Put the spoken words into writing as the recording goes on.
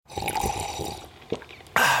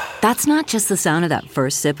That's not just the sound of that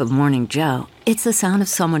first sip of Morning Joe. It's the sound of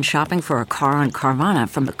someone shopping for a car on Carvana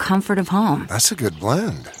from the comfort of home. That's a good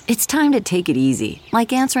blend. It's time to take it easy,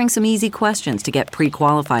 like answering some easy questions to get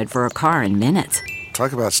pre-qualified for a car in minutes.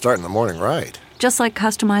 Talk about starting the morning right. Just like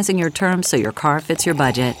customizing your terms so your car fits your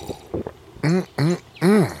budget.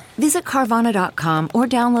 Visit Carvana.com or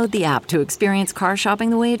download the app to experience car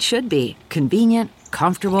shopping the way it should be. Convenient,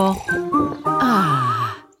 comfortable.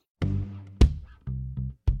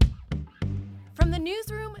 From the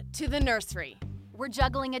newsroom to the nursery, we're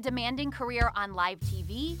juggling a demanding career on live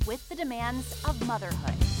TV with the demands of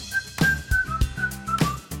motherhood.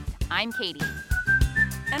 I'm Katie.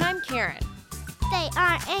 And I'm Karen. They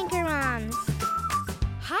are AnchorMOMS.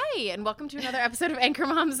 Hi, and welcome to another episode of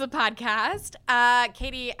AnchorMOMS, the podcast.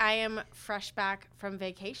 Katie, I am fresh back from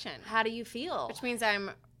vacation. How do you feel? Which means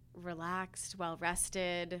I'm relaxed,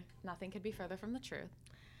 well-rested. Nothing could be further from the truth.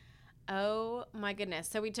 Oh, my goodness.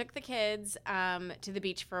 So we took the kids to the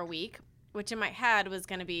beach for a week, which in my head was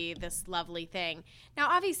going to be this lovely thing. Now,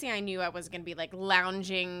 obviously, I knew I was going to be, like,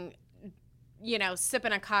 lounging, you know,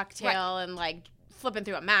 sipping a cocktail and, like, flipping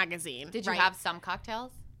through a magazine. Did you have some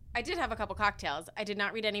cocktails? I did have a couple cocktails. I did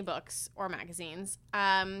not read any books or magazines.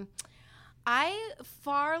 I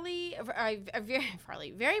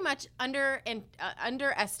very much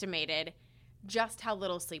underestimated just how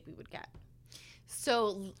little sleep we would get.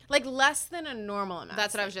 So, like, less than a normal amount.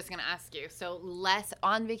 That's what I was just going to ask you. So, less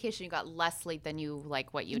on vacation, you got less sleep than you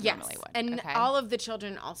like what you normally would. And all of the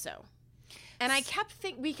children also. And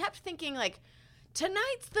we kept thinking, like,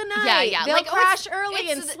 tonight's the night. Yeah. They'll like, crash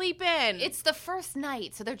early and sleep in. It's the first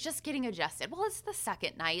night, so they're just getting adjusted. Well, it's the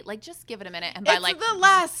second night. Like, just give it a minute. And it's the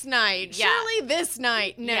last night. Yeah. Surely this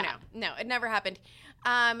night. No, it never happened.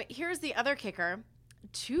 Here's the other kicker.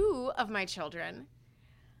 2 of my children,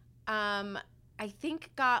 I think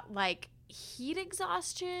got, like, heat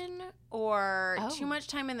exhaustion or too much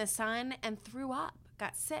time in the sun and threw up,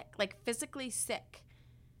 got sick, like physically sick.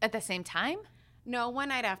 At the same time? No, one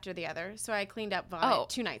night after the other. So I cleaned up vomit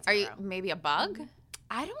 2 nights in a row. Are you maybe a bug?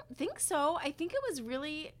 I don't think so. I think it was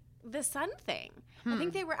really the sun thing. I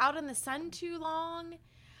think they were out in the sun too long.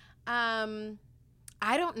 I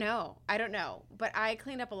don't know. But I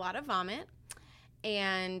cleaned up a lot of vomit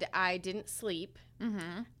and I didn't sleep.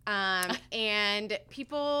 And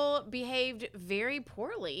people behaved very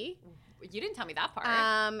poorly. You didn't tell me that part.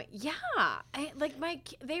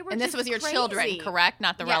 They were. And this was your crazy. children, correct?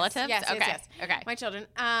 Not the relatives. Yes. Okay. My children.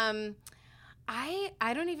 I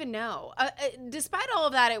don't even know. Despite all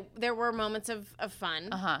of that, there were moments of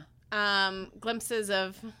fun. Glimpses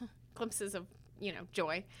of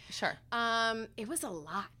joy. Sure. It was a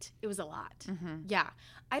lot. Yeah.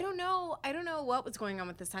 I don't know what was going on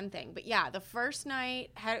with the sun thing, but yeah, the first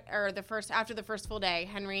night after the first full day,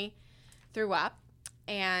 Henry threw up,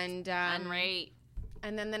 and Henry.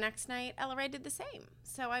 And then the next night, Ella Ray did the same.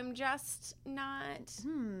 So I'm just not.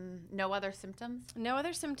 No other symptoms.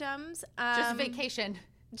 Just vacation.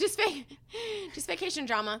 Just vacation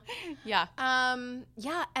drama. Yeah.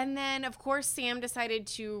 Yeah. And then, of course, Sam decided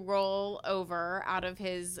to roll over out of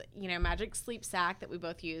his, magic sleep sack that we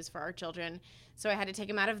both use for our children. So I had to take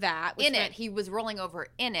him out of that. He was rolling over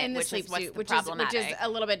in it, which is problematic. Which is a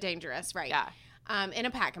little bit dangerous, right? Yeah. In a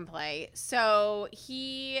pack and play. So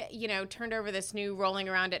he, turned over this new rolling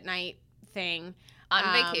around at night thing.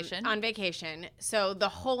 On vacation. So the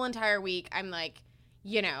whole entire week, I'm like,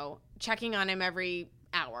 checking on him every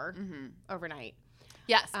hour overnight.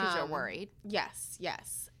 Yes, because you're worried. Yes.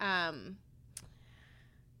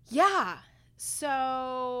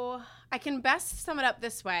 So I can best sum it up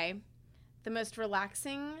this way. The most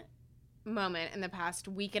relaxing moment in the past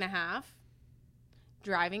week and a half,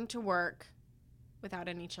 driving to work without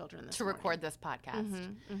any children this morning. Record this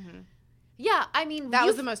podcast. Yeah, I mean, that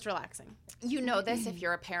was the most relaxing. You know this if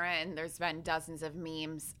you're a parent, and there's been dozens of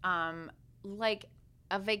memes. Like,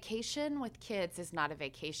 a vacation with kids is not a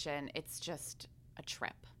vacation. It's just a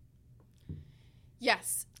trip.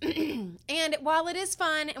 Yes. And while it is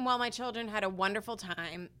fun and while my children had a wonderful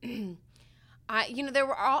time,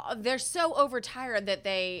 they're so overtired that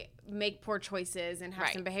they make poor choices and have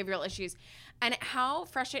some behavioral issues. And how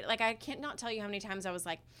frustrated, like, I cannot tell you how many times I was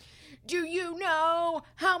like, do you know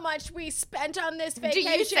how much we spent on this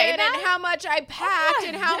vacation and how much I packed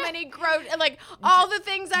and how many all the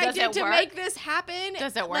things I did to make this happen?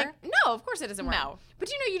 Does it work? No, of course it doesn't work. No. But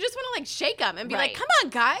you just want to shake them and be like, come on,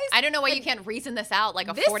 guys. I don't know why you can't reason this out like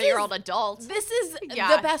a 40-year-old adult. This is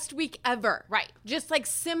the best week ever. Right. Just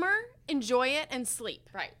simmer, enjoy it, and sleep.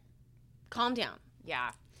 Right. Calm down.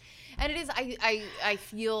 Yeah. And it is, I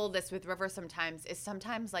feel this with River sometimes, is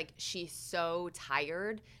sometimes like she's so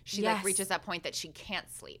tired. She like reaches that point that she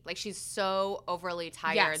can't sleep. Like she's so overly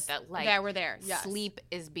tired that like we're there. Sleep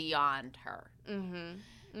is beyond her.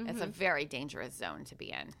 It's a very dangerous zone to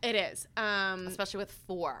be in. It is. Especially with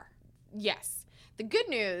 4. Yes. The good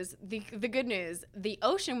news, the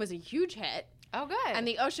ocean was a huge hit. Oh, good. And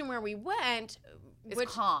the ocean where we went is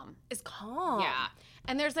calm. Yeah.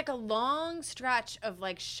 And there's like a long stretch of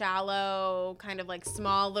like shallow, kind of like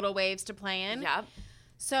small little waves to play in. Yep.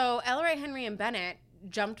 So Ellery, Henry, and Bennett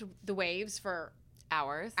jumped the waves for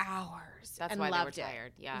hours. That's why they were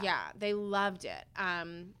tired. Yeah. Yeah, they loved it.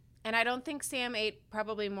 And I don't think Sam ate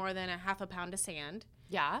probably more than a half a pound of sand.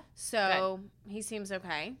 Yeah. So he seems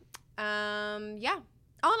okay. Yeah.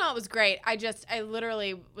 All in all, it was great. I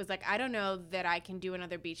literally was like, I don't know that I can do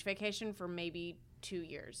another beach vacation for maybe 2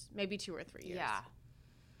 years, maybe 2 or 3 years. Yeah.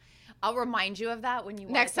 I'll remind you of that when you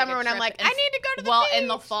next summer when I'm like, I need to go to the beach. Well, in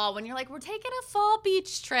the fall when you're like, we're taking a fall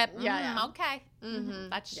beach trip. Yeah. Okay.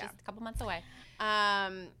 That's just a couple months away.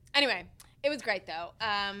 Anyway, it was great though.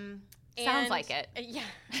 Sounds like it. Yeah.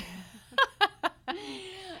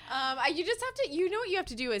 You just have to, what you have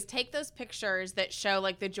to do is take those pictures that show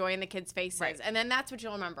like the joy in the kids' faces, and then that's what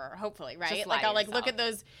you'll remember, hopefully, right? Just like I'll like look at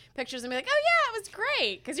those pictures and be like, oh yeah, it was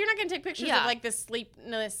great, because you're not going to take pictures of like this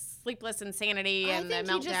sleepless insanity and the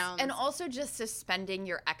meltdowns, and also just suspending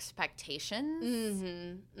your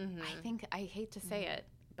expectations. I hate to say it,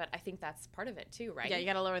 but I think that's part of it too, right? Yeah, you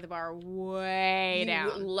got to lower the bar way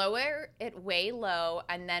down. Lower it way low,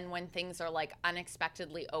 and then when things are like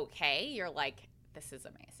unexpectedly okay, you're like, this is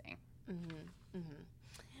amazing.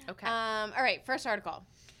 Okay. All right, first article.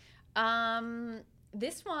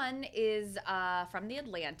 This one is from The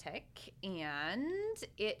Atlantic, and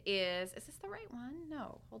it is this the right one?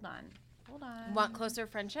 No, hold on. Want closer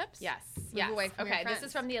friendships? Yes. Move away from your friends. This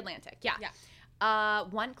is from The Atlantic. Yeah.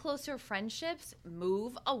 Want closer friendships?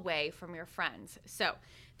 Move away from your friends. So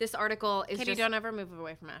this article is Katie, don't ever move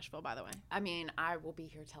away from Asheville, by the way. I mean, I will be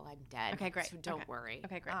here till I'm dead. Okay, great. So don't worry.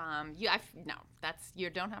 Okay, great. You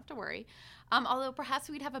don't have to worry. Although perhaps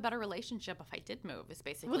we'd have a better relationship if I did move. Is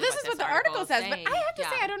basically this is what the article says. But I have to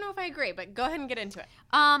say, I don't know if I agree. But go ahead and get into it.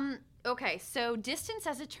 Okay, so distance,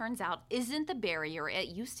 as it turns out, isn't the barrier it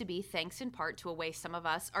used to be, thanks in part to a way some of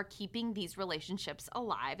us are keeping these relationships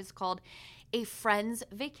alive. It's called a friend's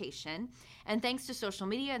vacation. And thanks to social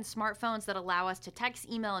media and smartphones that allow us to text,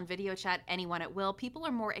 email, and video chat anyone at will, people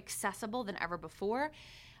are more accessible than ever before,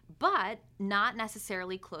 but not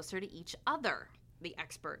necessarily closer to each other, the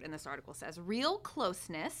expert in this article says. Real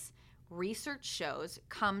closeness, research shows,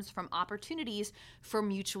 comes from opportunities for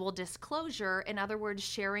mutual disclosure. In other words,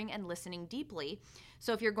 sharing and listening deeply.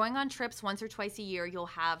 So if you're going on trips once or twice a year, you'll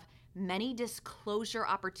have many disclosure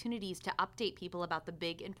opportunities to update people about the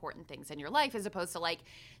big important things in your life, as opposed to like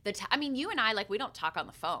you and I, like, we don't talk on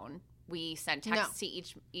the phone. We send texts to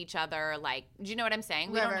each other. Like, do you know what I'm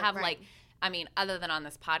saying? We don't have like, I mean, other than on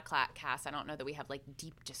this podcast, I don't know that we have like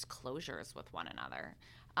deep disclosures with one another.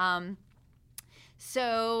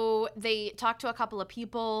 So they talk to a couple of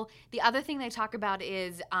people. The other thing they talk about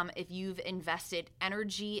is if you've invested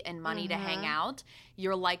energy and money to hang out,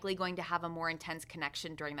 you're likely going to have a more intense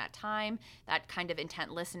connection during that time. That kind of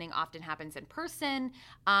intent listening often happens in person.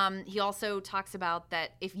 He also talks about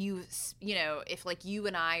that if if like you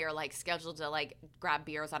and I are like scheduled to like grab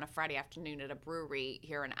beers on a Friday afternoon at a brewery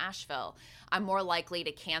here in Asheville, I'm more likely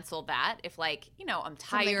to cancel that if like, I'm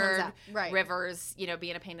tired, River's,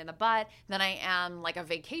 being a pain in the butt, than I am like a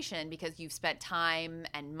vacation, because you've spent time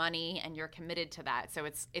and money and you're committed to that. So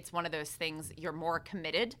it's one of those things, you're more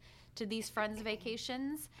committed to these friends'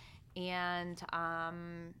 vacations. And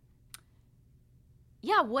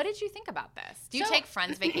what did you think about this? Do you take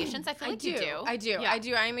friends' vacations? I feel like you do. I do. Yeah. I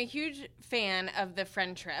do. I'm a huge fan of the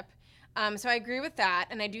friend trip. So I agree with that,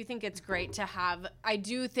 and I do think it's great to have. I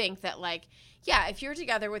do think that, like, if you're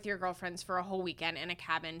together with your girlfriends for a whole weekend in a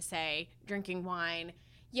cabin, say, drinking wine,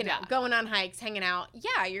 going on hikes, hanging out,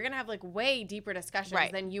 you're going to have, like, way deeper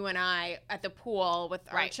discussions than you and I at the pool with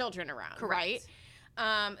our children around, Correct.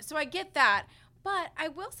 right? So I get that, but I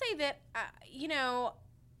will say that, I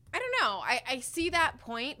don't know. I see that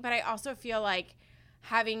point, but I also feel like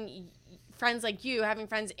having friends like you, having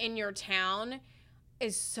friends in your town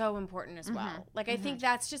is so important as well. Like, I think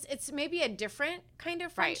that's just, it's maybe a different kind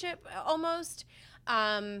of friendship almost.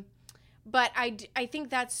 But I think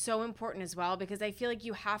that's so important as well, because I feel like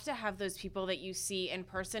you have to have those people that you see in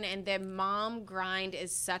person, and the mom grind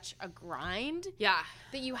is such a grind. Yeah.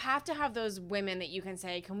 That you have to have those women that you can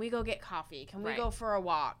say, can we go get coffee? Can we go for a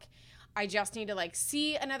walk? I just need to, like,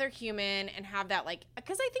 see another human and have that, like,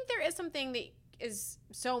 because I think there is something that is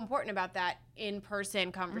so important about that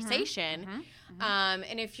in-person conversation.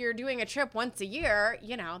 And if you're doing a trip once a year,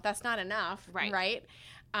 that's not enough, right?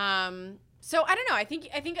 So I don't know. I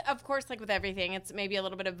think of course, like with everything, it's maybe a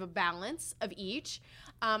little bit of a balance of each.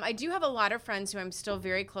 I do have a lot of friends who I'm still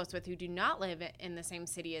very close with who do not live in the same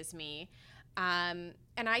city as me. And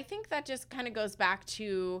I think that just kind of goes back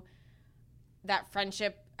to that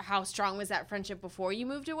friendship. How strong was that friendship before you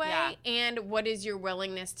moved away? Yeah. And what is your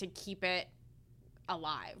willingness to keep it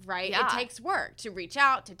alive, right? Yeah. It takes work to reach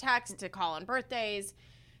out, to text, to call on birthdays,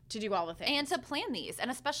 to do all the things. And to plan these. And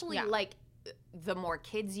especially like the more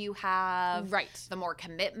kids you have, the more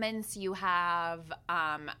commitments you have.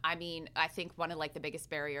 I mean, I think one of like the biggest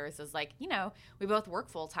barriers is like, we both work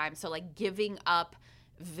full time. So like giving up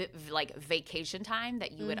like vacation time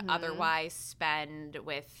that you would otherwise spend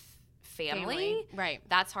with family. Right.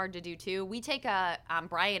 That's hard to do too. We take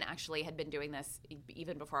Brian actually had been doing this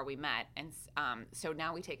even before we met. And so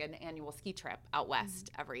now we take an annual ski trip out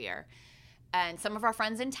west every year. And some of our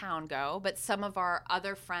friends in town go, but some of our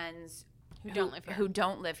other friends who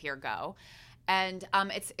don't live here go. And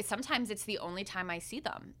it's sometimes it's the only time I see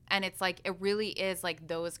them. And it's like, it really is like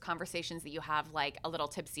those conversations that you have like a little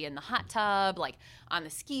tipsy in the hot tub, like on the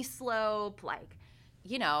ski slope, like, I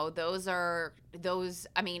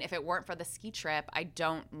mean, if it weren't for the ski trip, I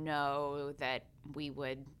don't know that we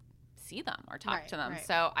would see them or talk to them. Right.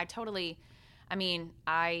 So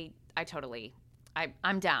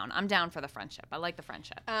I'm down. I'm down for the friendship. I like the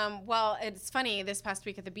friendship. Well, it's funny. This past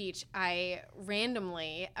week at the beach, a friend of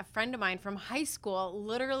mine from high school,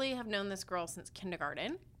 literally have known this girl since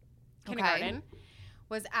kindergarten,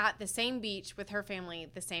 was at the same beach with her family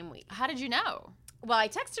the same week. How did you know? Well, I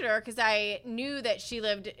texted her because I knew that she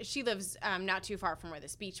lives not too far from where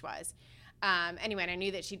this beach was. Anyway, and I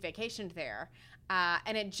knew that she'd vacationed there.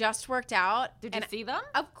 And it just worked out. Did you see them?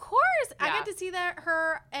 Of course. Yeah. I got to see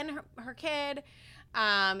her and her kid,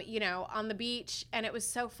 on the beach. And it was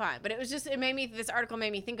so fun. But it was just, this article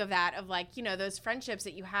made me think of that, of like, those friendships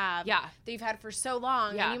that you have that you've had for so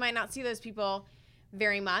long. Yeah. And you might not see those people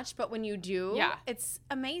very much, but when you do, it's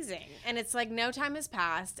amazing. And it's like no time has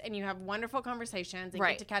passed and you have wonderful conversations and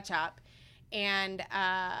get to catch up. And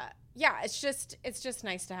it's just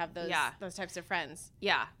nice to have those types of friends.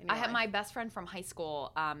 Yeah. I have my best friend from high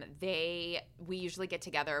school. We usually get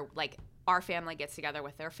together, like our family gets together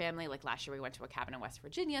with their family. Like last year we went to a cabin in West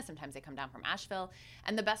Virginia. Sometimes they come down from Asheville.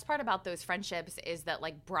 And the best part about those friendships is that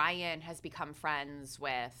like Brian has become friends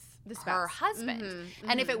with her husband.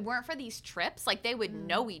 And if it weren't for these trips, like they would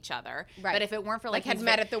know each other. Right. But if it weren't for like had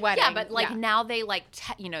met at the wedding. Yeah, but like now they like,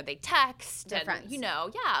 they text. They're friends.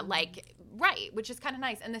 Which is kind of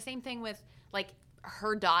nice. And the same thing with like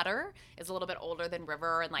her daughter is a little bit older than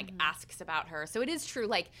River and like asks about her. So it is true.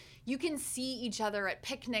 Like you can see each other at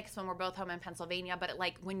picnics when we're both home in Pennsylvania, but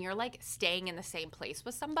when you're like staying in the same place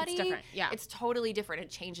with somebody, it's different. Yeah. It's totally different.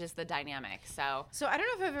 It changes the dynamic. So I don't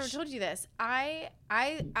know if I've ever told you this. I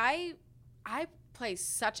place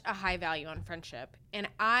such a high value on friendship, and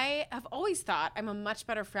I have always thought I'm a much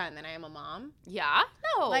better friend than I am a mom. Yeah?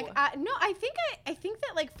 No. I think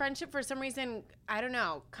that like friendship for some reason, I don't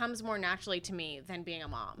know, comes more naturally to me than being a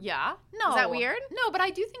mom. Yeah? No. Is that weird? No, but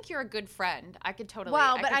I do think you're a good friend. I could totally.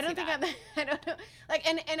 Well, but I don't think I don't know. Like,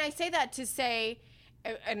 and I say that to say,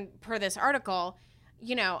 and per this article,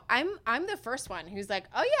 I'm the first one who's like,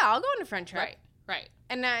 oh yeah, I'll go on a friend trip. Right.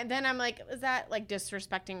 And then I'm like, is that like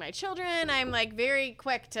disrespecting my children? I'm like very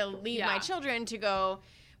quick to leave my children to go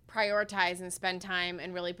prioritize and spend time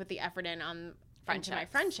and really put the effort into my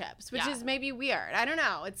friendships, which is maybe weird. I don't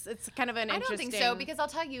know. It's kind of an interesting. I don't think so, because I'll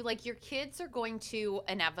tell you, like your kids are going to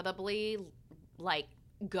inevitably like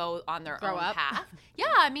go on their own path.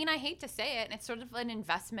 Yeah, I mean, I hate to say it, and it's sort of an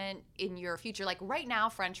investment in your future. Like right now,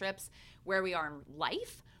 friendships where we are in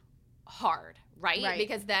life, hard. Right?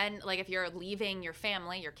 Because then, like, if you're leaving your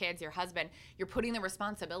family, your kids, your husband, you're putting the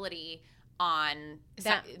responsibility on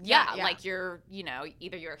like your,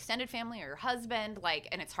 either your extended family or your husband, like,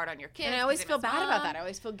 and it's hard on your kids. And I always feel bad about that. I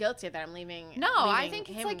always feel guilty that I'm leaving. I think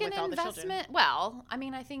it's like an investment. Well, I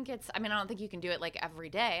mean, I don't think you can do it like every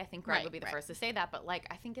day. I think Greg would be the first to say that, but like,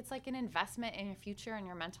 I think it's like an investment in your future and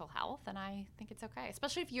your mental health, and I think it's okay,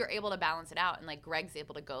 especially if you're able to balance it out. And like, Greg's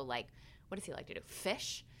able to go like, what does he like to do?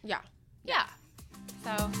 Fish? Yeah.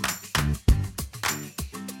 So,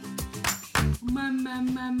 Mom's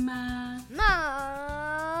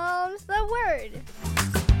the word.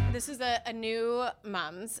 This is a new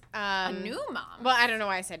Moms. A new mom? Well, I don't know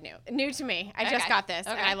why I said new. New to me. I just got this,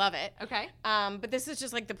 and I love it. Okay. But this is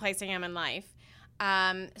just like the place I am in life.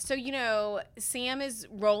 So, Sam is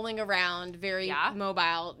rolling around very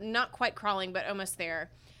mobile, not quite crawling, but almost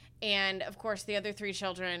there. And, of course, the other 3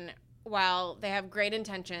 children, while they have great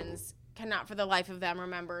intentions, cannot for the life of them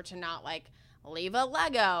remember to not, like, leave a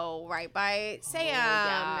Lego right by Sam.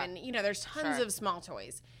 And, you know, there's tons of small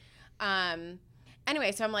toys.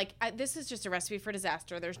 Anyway, so I'm like, this is just a recipe for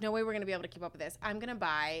disaster. There's no way we're going to be able to keep up with this. I'm going to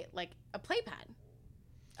buy, like, a playpen,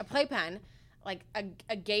 like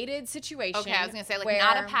a gated situation. Okay, I was going to say, like,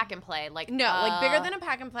 not a pack and play. Like, no, like bigger than a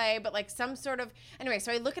pack and play, but like some sort of, anyway,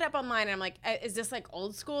 so I look it up online and I'm like, is this like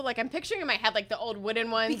old school? Like I'm picturing in my head like the old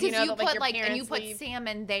wooden ones, because you know, you that put, like your like, parents and you put leave. Sam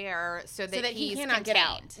in there so that he he's cannot get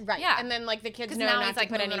out. Right. Yeah. And then like the kids know now not he's, to like,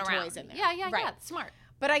 put any moving around. toys in there. Yeah, right. Smart.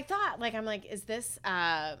 But I thought, like, I'm like, is this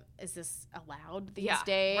allowed these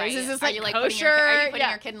days? Right. Is this Are like you, like, kosher? Are you putting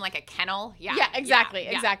your kid in like a kennel? Yeah. Yeah,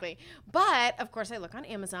 exactly. But of course, I look on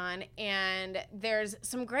Amazon and there's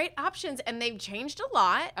some great options, and they've changed a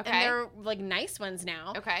lot. Okay. And they're like nice ones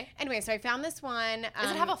now. Okay. Anyway, so I found this one.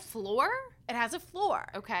 Does it have a floor? It has a floor.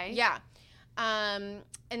 Okay. Yeah. And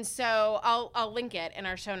so I'll link it in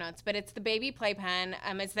our show notes, but it's the baby playpen.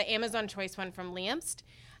 It's the Amazon Choice one from Liamst.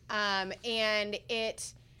 And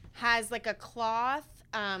it has like a cloth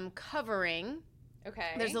covering. Okay.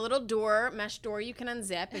 There's a little mesh door you can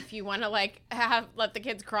unzip if you want to like let the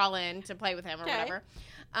kids crawl in to play with him or whatever.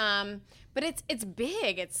 But it's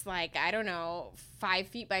big. It's like, I don't know, 5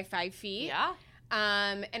 feet by 5 feet. Yeah.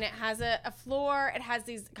 And it has a floor. It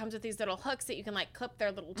comes with these little hooks that you can like clip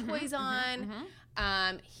their little toys on.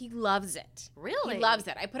 He loves it. Really? He loves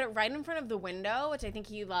it. I put it right in front of the window, which I think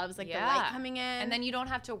he loves, like the light coming in. And then you don't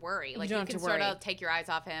have to worry. Like, you can sort of take your eyes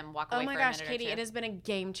off him, walk away for a minute or two. Oh my gosh, Katie, it has been a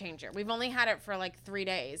game changer. We've only had it for like 3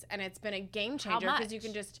 days, and it's been a game changer because you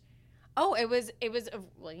can just. Oh, it was.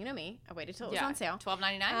 Well, you know me. I waited till it was on sale.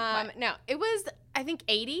 $12.99. No, it was. I think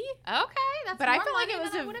 $80. Okay, that's. But more I felt like money it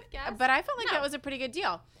was than I would have guessed. But I felt like that was a pretty good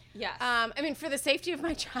deal. Yes. I mean, for the safety of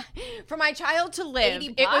my child, for my child to live,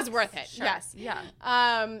 $80? it was worth it. Sure. Yes. Yeah.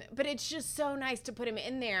 But it's just so nice to put him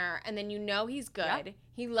in there, and then you know he's good. Yep.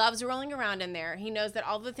 He loves rolling around in there. He knows that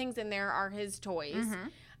all the things in there are his toys.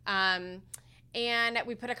 And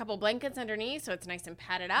we put a couple blankets underneath, so it's nice and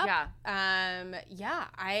padded up. Yeah.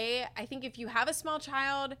 I think if you have a small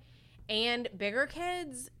child and bigger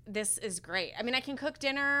kids, this is great. I mean, I can cook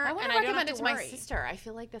dinner. I want and to I don't recommend have it to worry. my sister. I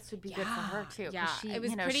feel like this would be good for her too. Yeah, she, it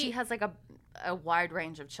was she has like a wide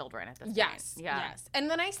range of children at this point. Yes. And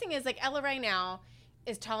the nice thing is, like, Ella right now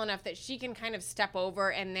is tall enough that she can kind of step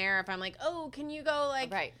over in there if I'm like, oh, can you go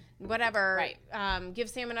like whatever, give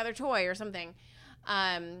Sam another toy or something.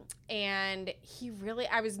 And he really,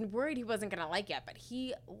 I was worried he wasn't going to like it, but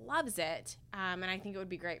he loves it. And I think it would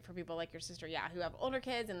be great for people like your sister, who have older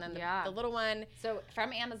kids and then the little one. So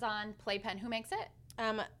from Amazon, Playpen, who makes it?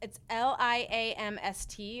 It's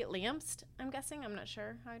Liamst, Liamst, I'm guessing. I'm not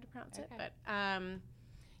sure how to pronounce it, but,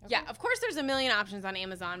 yeah, of course there's a million options on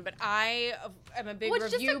Amazon, but I am a big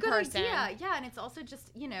review person. Idea. Yeah, and it's also just,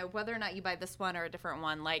 whether or not you buy this one or a different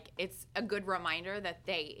one, like, it's a good reminder that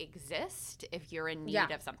they exist if you're in need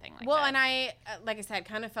of something like that. Well, and I, like I said,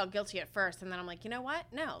 kind of felt guilty at first, and then I'm like, you know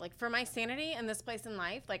what? No, like, for my sanity and this place in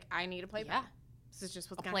life, like, I need a playpen. Yeah. This is just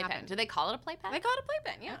what's going to happen. Do they call it a playpen? They call it a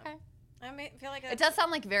playpen, yeah. Okay. I feel like it does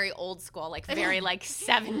sound like very old school, like very like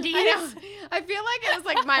 70s. I know. I feel like it was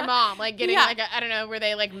like my mom, like getting like a, I don't know, were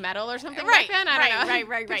they like metal or something back then? I don't know.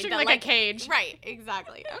 Right. Picturing like a cage. Right,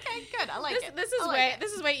 exactly. Okay, good. I like it. This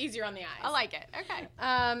is way easier on the eyes. I like it. Okay.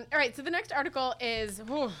 All right. So the next article is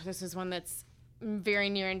this is one that's very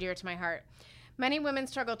near and dear to my heart. Many women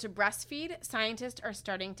struggle to breastfeed. Scientists are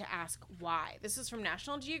starting to ask why. This is from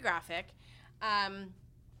National Geographic.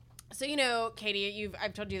 So, Katie,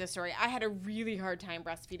 I've told you the story. I had a really hard time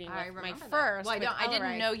breastfeeding with my first. Well, I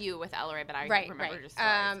didn't know you with Ellery, but I remember your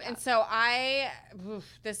stories. And so I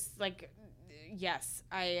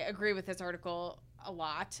agree with this article a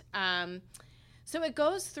lot. So it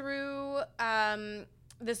goes through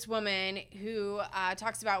this woman who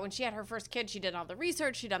talks about when she had her first kid, she did all the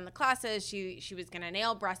research, she'd done the classes, she was going to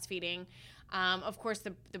nail breastfeeding. Of course,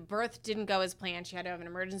 the birth didn't go as planned. She had to have an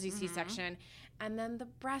emergency C-section. And then the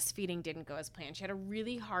breastfeeding didn't go as planned. She had a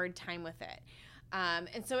really hard time with it.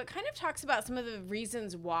 And so it kind of talks about some of the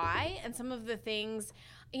reasons why and some of the things,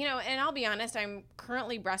 and I'll be honest, I'm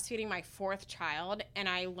currently breastfeeding my 4th child, and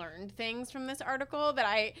I learned things from this article that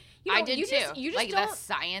I did too. You just like don't, the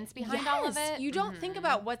science behind all of it. You don't think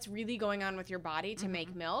about what's really going on with your body to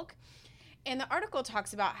make milk. And the article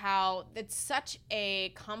talks about how it's such a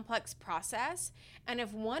complex process, and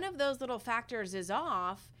if one of those little factors is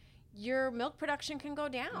off, your milk production can go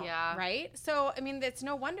down, right? So, I mean, it's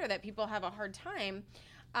no wonder that people have a hard time.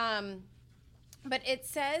 But it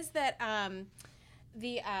says that I've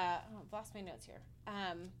lost my notes here.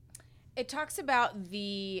 it talks about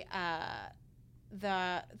the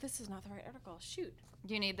this is not the right article. Shoot.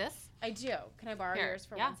 Do you need this? I do. Can I borrow yours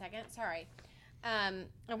for 1 second? Sorry. I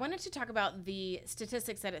wanted to talk about the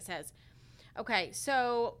statistics that it says. Okay,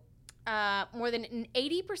 so more than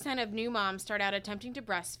 80% of new moms start out attempting to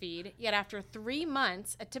breastfeed, yet after 3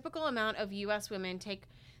 months, a typical amount of U.S. women take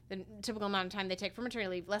the typical amount of time they take for maternity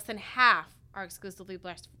leave. Less than half are exclusively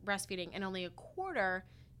breastfeeding, and only a quarter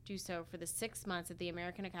do so for the 6 months that the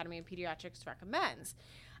American Academy of Pediatrics recommends.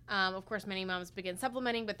 Of course, many moms begin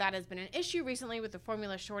supplementing, but that has been an issue recently with the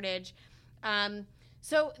formula shortage.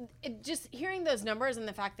 So just hearing those numbers and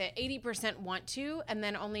the fact that 80% want to, and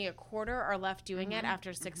then only a quarter are left doing it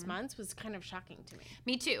after 6 months was kind of shocking to me.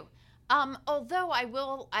 Me too. Although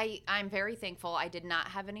I'm very thankful I did not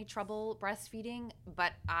have any trouble breastfeeding,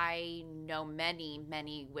 but I know many,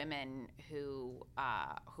 many women who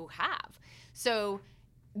have. So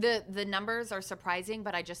the numbers are surprising,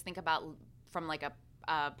 but I just think about from like a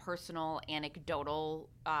personal anecdotal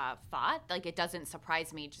thought. Like, it doesn't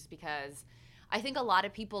surprise me just because I think a lot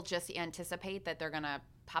of people just anticipate that they're going to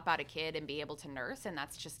pop out a kid and be able to nurse, and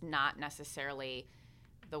that's just not necessarily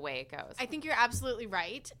the way it goes. I think you're absolutely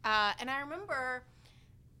right. And I remember,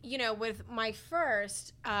 with my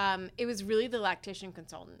first, it was really the lactation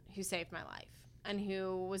consultant who saved my life and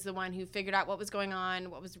who was the one who figured out what was going on,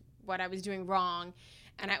 what I was doing wrong.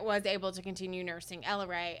 And I was able to continue nursing Ella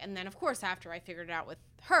Ray. And then, of course, after I figured it out with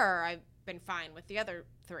her, I've been fine with the other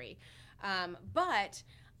 3. But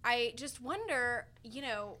I just wonder,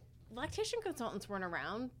 lactation consultants weren't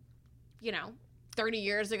around, 30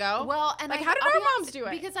 years ago. Well, and how did our moms do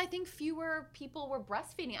it? Because I think fewer people were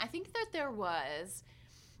breastfeeding. I think that there was,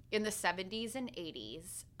 in the 70s and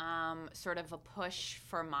 80s, sort of a push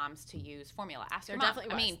for moms to use formula. Ask your mom.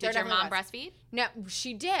 Definitely was. Did your mom breastfeed? No,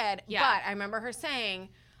 she did. Yeah. But I remember her saying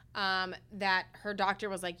that her doctor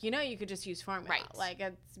was like, you could just use formula. Right. Like,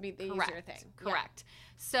 it's the easier thing. Correct. Yeah.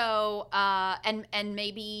 So, and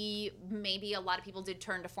maybe a lot of people did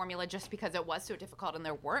turn to formula just because it was so difficult and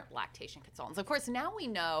there weren't lactation consultants. Of course, now we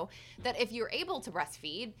know that if you're able to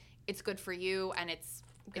breastfeed, it's good for you and it's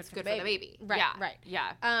good for the baby. Right, yeah. right.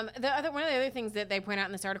 Yeah. One of the other things that they point out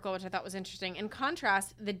in this article, which I thought was interesting, in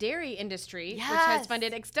contrast, the dairy industry, Yes. which has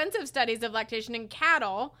funded extensive studies of lactation in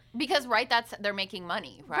cattle. Because, they're making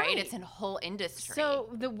money, right? Right. It's a whole industry. So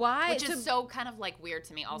the why... Which is so kind of like weird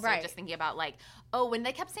to me also, Right. just thinking about when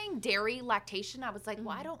they kept saying dairy lactation, I was like,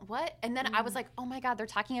 well, I don't, what? And then I was like, oh my God, they're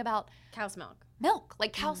talking about Cow's milk. Milk,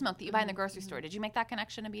 like cow's milk that you buy in the grocery store. Did you make that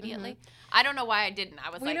connection immediately? I don't know why I didn't. I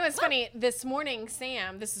was like, It's funny. This morning,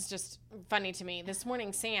 Sam, this is just funny to me. This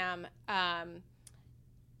morning, Sam,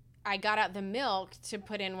 I got out the milk to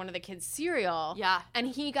put in one of the kids' cereal. Yeah. And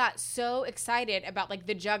he got so excited about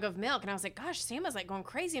the jug of milk. And I was like, gosh, Sam was going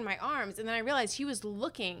crazy in my arms. And then I realized he was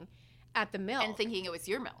looking at the milk. And thinking it was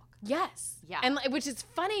your milk. Yes. Yeah. And which is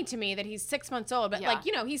funny to me that he's 6 months old. But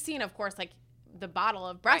he's seen, of course, the bottle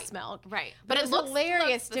of breast milk. Right. But it was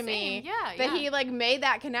hilarious to me that he made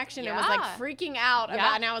that connection and was freaking out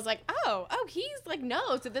about, and I was like, oh, he's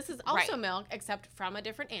no, so this is also milk except from a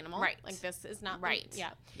different animal. Right. This is not right.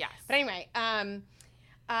 Yeah. Yes. But anyway,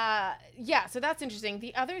 so that's interesting.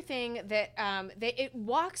 The other thing that it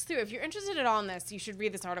walks through, if you're interested at all in this, you should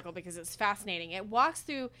read this article because it's fascinating. It walks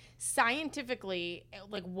through scientifically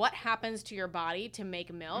what happens to your body to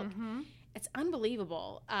make milk. It's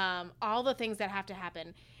unbelievable, all the things that have to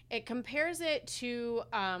happen. It compares it to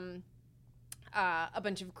a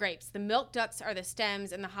bunch of grapes. The milk ducts are the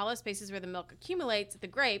stems, and the hollow spaces where the milk accumulates, the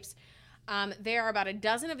grapes. There are about a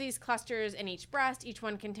dozen of these clusters in each breast. Each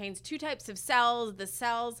one contains 2 types of cells. The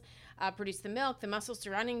cells produce the milk. The muscles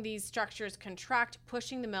surrounding these structures contract,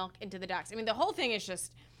 pushing the milk into the ducts. I mean, the whole thing is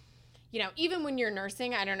just... even when you're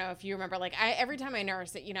nursing, I don't know if you remember, every time I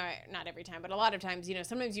nurse, not every time, but a lot of times,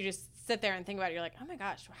 sometimes you just sit there and think about it. You're like, oh my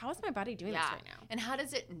gosh, how is my body doing this right now? And how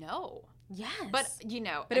does it know? Yes. But, But again,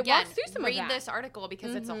 it walks through some of read that. this article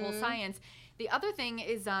because it's a whole science. The other thing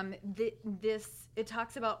is it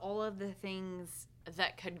talks about all of the things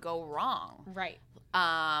that could go wrong. Right.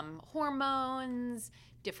 Hormones,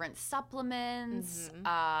 different supplements,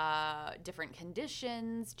 different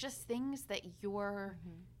conditions, just things that you're...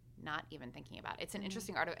 not even thinking about. It's an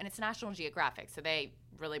interesting article, and it's National Geographic, so they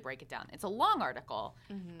really break it down. It's a long article,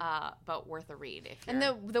 but worth a read. And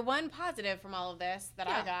the one positive from all of this that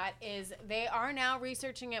I got is they are now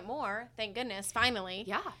researching it more. Thank goodness, finally.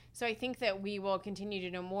 Yeah. So I think that we will continue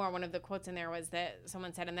to know more. One of the quotes in there was that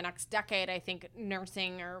someone said in the next decade, I think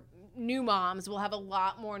nursing or new moms will have a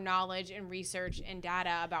lot more knowledge and research and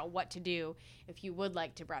data about what to do if you would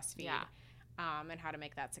like to breastfeed, and how to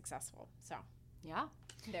make that successful. So yeah.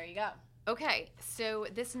 There you go. Okay, so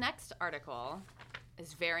this next article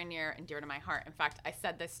is very near and dear to my heart. In fact, I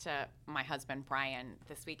said this to my husband Brian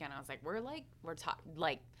this weekend. I was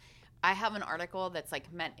like, I have an article that's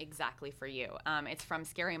like meant exactly for you. It's from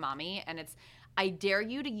Scary Mommy, and it's, I dare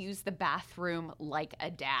you to use the bathroom like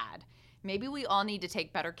a dad. Maybe we all need to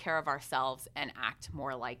take better care of ourselves and act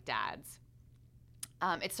more like dads.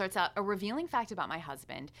 It starts out, a revealing fact about my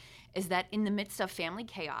husband is that in the midst of family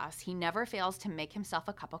chaos, he never fails to make himself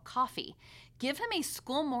a cup of coffee. Give him a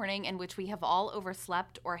school morning in which we have all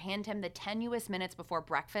overslept, or hand him the tenuous minutes before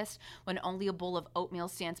breakfast when only a bowl of oatmeal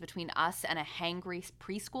stands between us and a hangry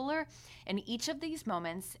preschooler. In each of these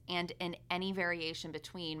moments, and in any variation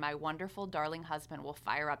between, my wonderful, darling husband will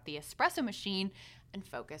fire up the espresso machine and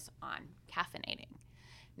focus on caffeinating.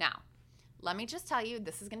 Now, let me just tell you,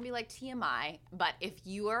 this is going to be like TMI, but if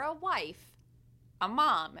you are a wife, a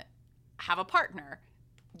mom, have a partner,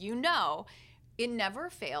 you know, it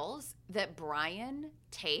never fails that Brian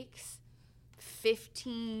takes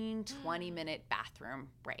 15, 20-minute bathroom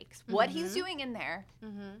breaks. What he's doing in there,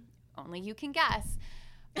 only you can guess.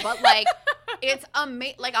 But, like, it's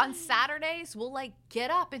amazing. Like, on Saturdays, we'll, like,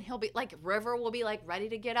 get up, and he'll be, like, River will be, like, ready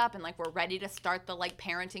to get up, and, like, we're ready to start the, like,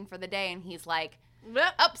 parenting for the day, and he's like,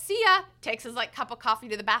 up, see ya. Takes his like cup of coffee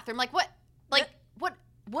to the bathroom. Like, what? Like, what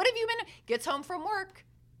have you been? Gets home from work.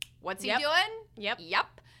 What's he doing?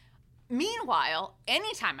 Yep. Meanwhile,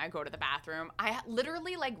 anytime I go to the bathroom, I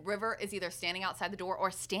literally, like, River is either standing outside the door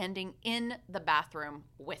or standing in the bathroom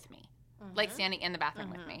with me. Like, standing in the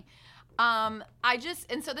bathroom with me. And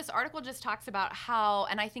so this article just talks about how,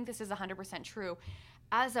 and I think this is 100% true,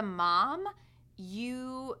 as a mom,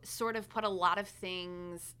 you sort of put a lot of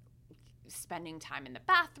things, spending time in the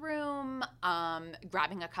bathroom,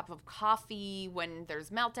 grabbing a cup of coffee when there's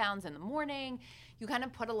meltdowns in the morning. You kind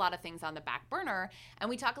of put a lot of things on the back burner. And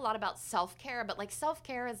we talk a lot about self-care, but, like,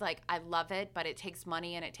 self-care is like, I love it, but it takes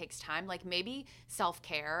money and it takes time. Like, maybe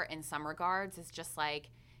self-care in some regards is just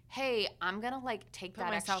like, hey, I'm going to, like, take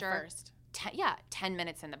that extra first. 10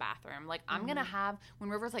 minutes in the bathroom. Like, I'm going to have,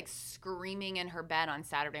 when River's, like, screaming in her bed on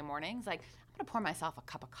Saturday mornings, like, I'm going to pour myself a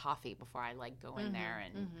cup of coffee before I, like, go in there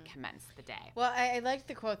and commence the day. Well, I liked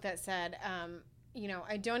the quote that said, you know,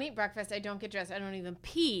 I don't eat breakfast, I don't get dressed, I don't even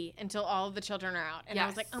pee until all of the children are out. And I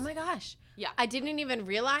was like, oh my gosh. Yeah. I didn't even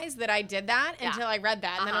realize that I did that until I read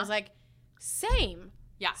that. And then I was like, same.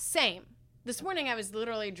 Yeah. Same. This morning I was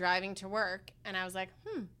literally driving to work and I was like,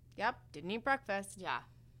 yep, didn't eat breakfast. Yeah.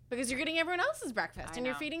 Because you're getting everyone else's breakfast and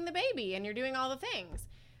you're feeding the baby and you're doing all the things.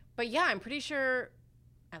 But yeah, I'm pretty sure,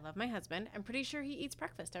 I love my husband, I'm pretty sure he eats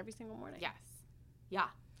breakfast every single morning. Yes. Yeah.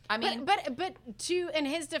 I mean, but to, in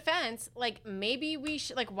his defense, like, maybe we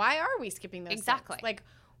should, like, why are we skipping those exactly things? Like,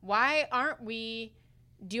 why aren't we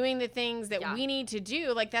doing the things that we need to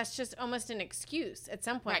do? Like, that's just almost an excuse at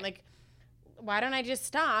some point. Right. Like, why don't I just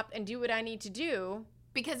stop and do what I need to do?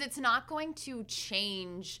 Because it's not going to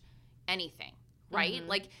change anything. Right?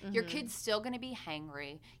 Like, your kid's still going to be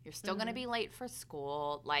hangry. You're still going to be late for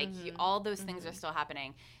school. Like, all those things are still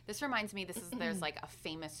happening. This reminds me, there's, like, a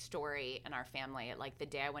famous story in our family. Like, the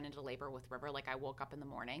day I went into labor with River, like, I woke up in the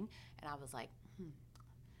morning, and I was like,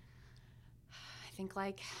 I think,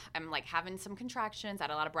 like, I'm, like, having some contractions. I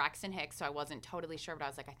had a lot of Braxton Hicks, so I wasn't totally sure. But I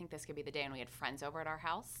was like, I think this could be the day. And we had friends over at our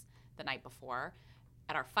house the night before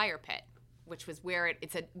at our fire pit, which was where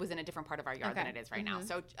it was in a different part of our yard than it is right now.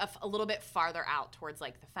 So a little bit farther out towards,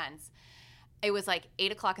 like, the fence. It was, like,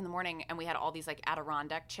 8 o'clock in the morning, and we had all these, like,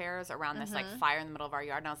 Adirondack chairs around this, like, fire in the middle of our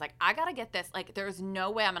yard. And I was like, I got to get this. Like, there's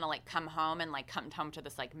no way I'm going to, like, come home and, like, come home to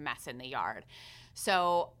this, like, mess in the yard.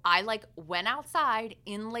 So I, like, went outside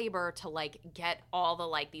in labor to, like, get all the,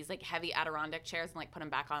 like, these, like, heavy Adirondack chairs and, like, put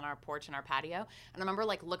them back on our porch and our patio. And I remember,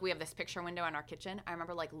 like, look, we have this picture window in our kitchen. I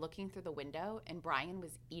remember, like, looking through the window, and Brian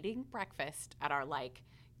was eating breakfast at our, like,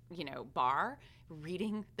 you know, bar,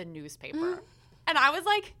 reading the newspaper. And I was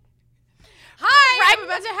like, hi, I'm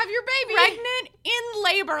about to have your baby. Pregnant, in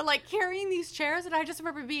labor, like, carrying these chairs. And I just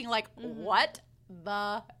remember being like, what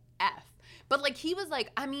the F? But, like, he was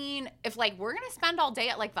like, I mean, if, like, we're going to spend all day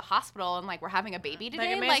at, like, the hospital and, like, we're having a baby today.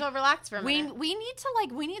 Like, it may as well relax for a minute. We need to,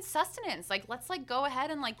 like, we need sustenance. Like, let's, like, go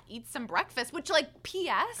ahead and, like, eat some breakfast. Which, like,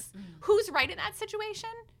 P.S., who's right in that situation?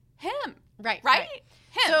 Him. Right.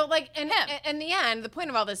 Him. So, like, in the end, the point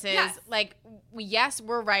of all this is, like, yes,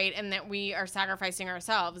 we're right in that we are sacrificing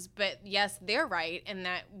ourselves. But, yes, they're right in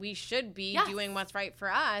that we should be doing what's right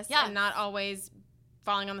for us and not always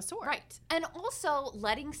falling on the sword. Right. And also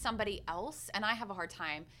letting somebody else, and I have a hard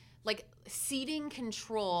time, like, ceding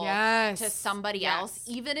control to somebody else,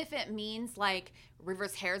 even if it means, like,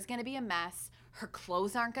 River's hair is going to be a mess, her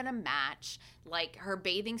clothes aren't going to match, like, her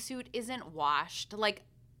bathing suit isn't washed. Like,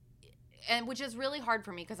 and which is really hard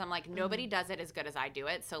for me because I'm like, nobody does it as good as I do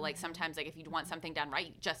it. So like sometimes like if you want something done right,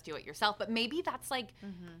 you just do it yourself. But maybe that's like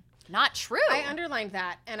not true. I underlined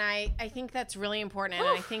that, and I think that's really important. And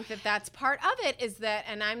I think that that's part of it is that,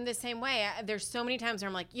 and I'm the same way. There's so many times where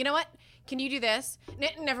I'm like, you know what? Can you do this?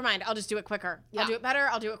 Never mind. I'll just do it quicker. Yeah. I'll do it better.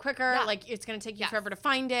 I'll do it quicker. Yeah. Like it's going to take you forever to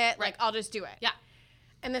find it. Like I'll just do it. Yeah.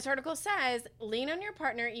 And this article says, lean on your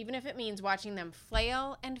partner even if it means watching them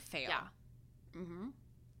flail and fail. Yeah. Mm-hmm.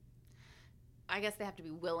 I guess they have to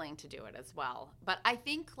be willing to do it as well. But I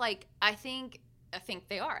think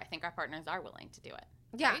they are. I think our partners are willing to do it.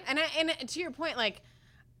 Yeah. Right? And to your point, like,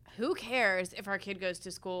 who cares if our kid goes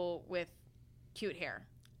to school with cute hair?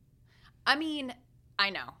 I mean,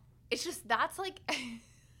 I know. It's just that's like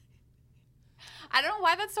I don't know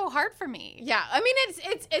why that's so hard for me. Yeah. I mean,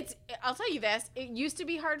 it's I'll tell you this. It used to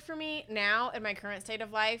be hard for me. Now, in my current state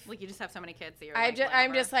of life, Like you just have so many kids that you're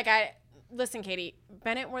I'm just like, listen, Katie,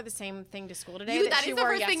 Bennett wore the same thing to school today that that she is the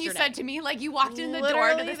wore first thing you yesterday. said to me. Like you walked in the door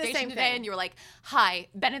Literally to the the station same today thing. and you were like, hi,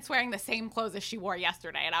 Bennett's wearing the same clothes as she wore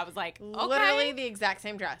yesterday. And I was like, okay. Literally the exact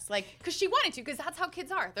same dress. Like, Because she wanted to, because that's how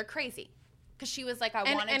kids are. They're crazy. Because she was like, I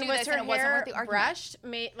want to do was this, her and it wasn't hair worth the argument. brushed,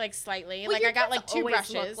 like slightly. Well, like your I got kids like two always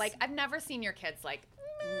brushes. look like I've never seen your kids like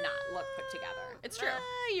not look put together. It's true.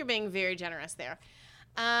 You're being very generous there.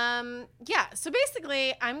 Yeah. So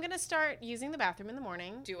basically, I'm gonna start using the bathroom in the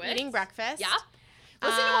morning. Do it. Eating breakfast. Yeah.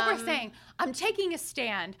 Listen to what we're saying. I'm taking a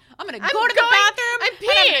stand. I'm going to I'm go to the going- bathroom. I'm And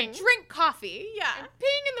I'm peeing. going to drink coffee. Yeah. I'm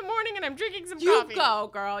peeing in the morning and I'm drinking some You coffee. go,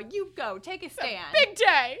 girl. You go. Take a stand. Big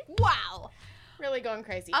day. Wow. Really going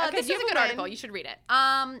crazy. This do is you a have good win? article. You should read it.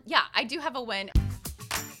 Yeah, I do have a win.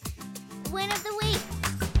 Win of the week.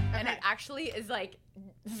 And it actually is like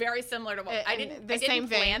very similar to what I didn't same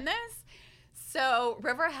plan this. So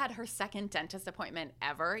River had her second dentist appointment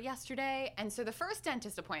ever yesterday. And so the first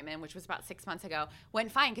dentist appointment, which was about 6 months ago, went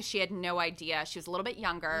fine because she had no idea. She was a little bit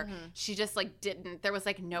younger. She just like there was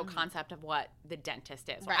like no concept of what the dentist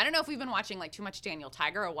is. Right. I don't know if we've been watching like too much Daniel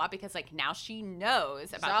Tiger or what, because like now she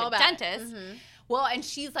knows all about the about it. dentist. Well, and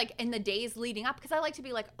she's like in the days leading up, because I like to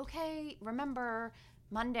be like, okay, remember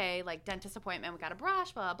Monday, like dentist appointment, we got a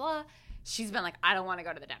brush, blah, blah. She's been like, I don't want to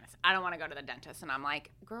go to the dentist. I don't want to go to the dentist. And I'm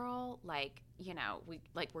like, girl, like, you know,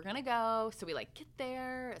 we're going to go. So we like get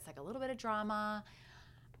there. It's like a little bit of drama.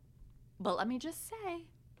 But let me just say,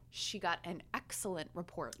 she got an excellent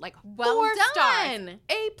report. Like, Well 4 done. stars.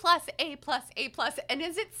 A+. And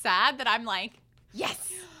is it sad that I'm like,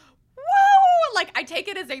 yes. Woo! Like, I take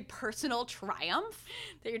it as a personal triumph.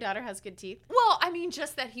 That your daughter has good teeth. Well, I mean,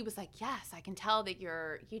 just that he was like, yes, I can tell that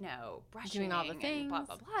you're, you know, brushing Doing all the and things. blah,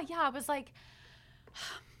 blah, blah. Yeah, I was like,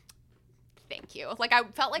 thank you. Like, I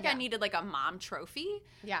felt like I needed, like, a mom trophy.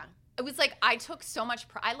 Yeah. It was like, I took so much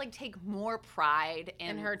pride. I, like, take more pride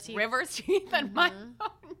in her teeth. River's teeth than my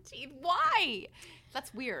own teeth. Why?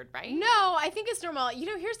 That's weird, right? No, I think it's normal. You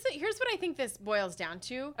know, here's what I think this boils down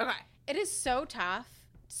to. Okay. It is so tough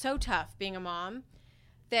being a mom,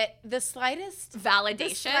 that the slightest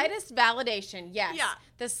validation, yes. Yeah.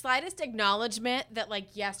 The slightest acknowledgement that, like,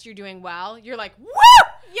 yes, you're doing well, you're like, woo!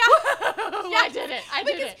 Yeah. I did it. I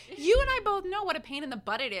did it. You and I both know what a pain in the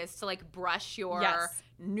butt it is to, like, brush your Yes.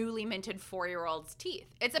 newly minted 4-year-old's teeth.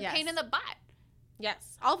 It's a Yes. pain in the butt.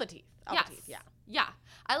 Yes. All the teeth. All Yes. the teeth, yeah. Yeah.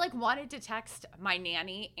 I like wanted to text my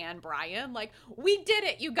nanny and Brian, like, we did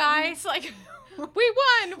it, you guys. Like, We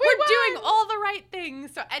won. we're doing all the right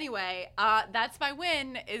things. So anyway, that's my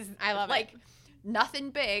win. Is I love like it.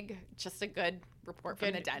 nothing big, just a good report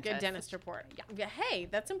from the dentist. Good dentist report. Yeah. Hey,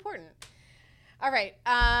 that's important. All right.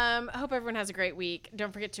 Hope everyone has a great week.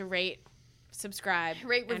 Don't forget to rate, subscribe,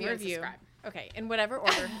 Rate, and review, and review. subscribe. Okay, in whatever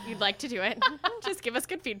order you'd like to do it. Just give us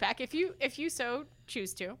good feedback if you so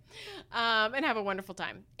choose to, and have a wonderful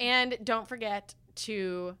time. And don't forget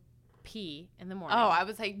to pee in the morning. Oh, I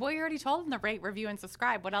was like, well, you already told them to rate, review, and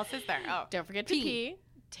subscribe. What else is there? Oh, Don't forget to pee.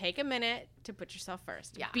 Take a minute to put yourself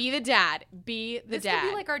first. Yeah. Be the dad. Be the this dad. could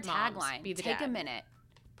be like our moms. tagline. Be the Take dad. a minute.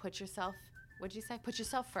 Put yourself. What'd you say? Put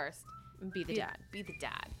yourself first. Be the dad. Be the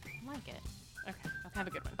dad. I like it. Okay. Have a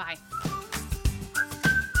good one. Bye.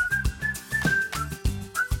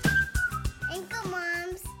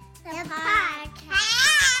 AnchorMOMS, the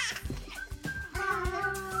podcast.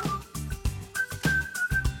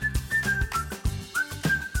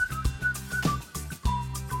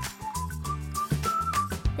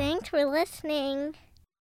 Thanks for listening.